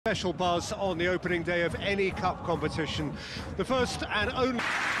Special buzz on the opening day of any cup competition. The first and only...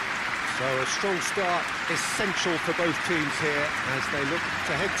 So a strong start essential for both teams here as they look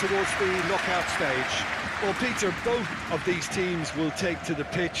to head towards the knockout stage. Well, Peter, both of these teams will take to the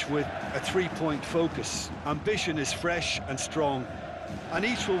pitch with a three-point focus. Ambition is fresh and strong, and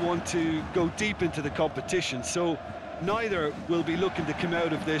each will want to go deep into the competition, so neither will be looking to come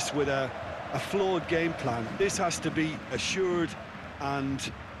out of this with a flawed game plan. This has to be assured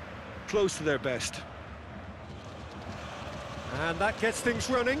and close to their best. And that gets things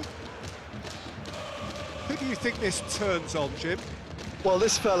running. Who do you think this turns on, Jim? Well,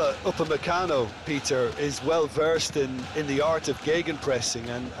 this fella, Upamecano, Peter, is well versed in the art of gegenpressing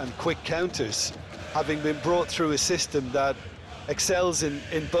and quick counters, having been brought through a system that excels in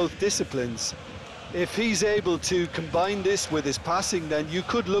both disciplines. If he's able to combine this with his passing, then you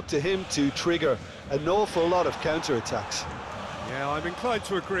could look to him to trigger an awful lot of counter-attacks. Yeah, I'm inclined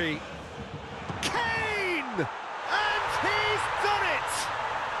to agree. Kane! And he's done it!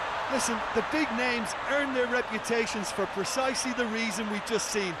 Listen, the big names earn their reputations for precisely the reason we've just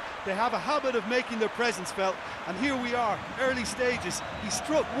seen. They have a habit of making their presence felt, and here we are, early stages. He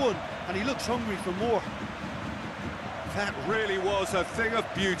struck one, and he looks hungry for more. That really was a thing of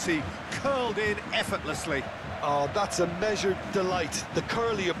beauty, curled in effortlessly. Oh, that's a measured delight. The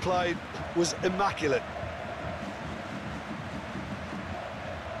curl he applied was immaculate.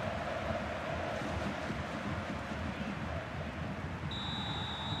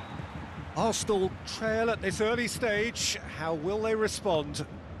 Arsenal trail at this early stage. How will they respond?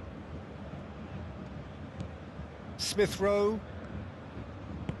 Smith Rowe.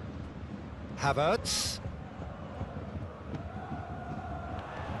 Havertz.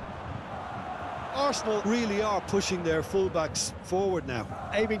 Arsenal really are pushing their fullbacks forward now.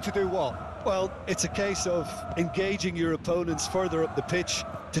 Aiming to do what? Well, it's a case of engaging your opponents further up the pitch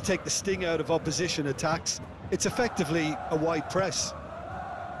to take the sting out of opposition attacks. It's effectively a wide press.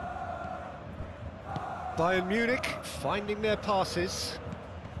 Bayern Munich finding their passes.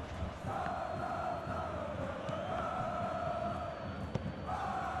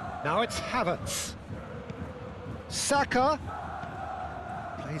 Now it's Havertz. Saka.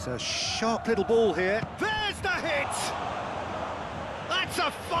 Plays a sharp little ball here. There's the hit! That's a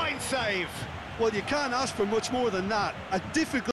fine save! Well, you can't ask for much more than that. A difficult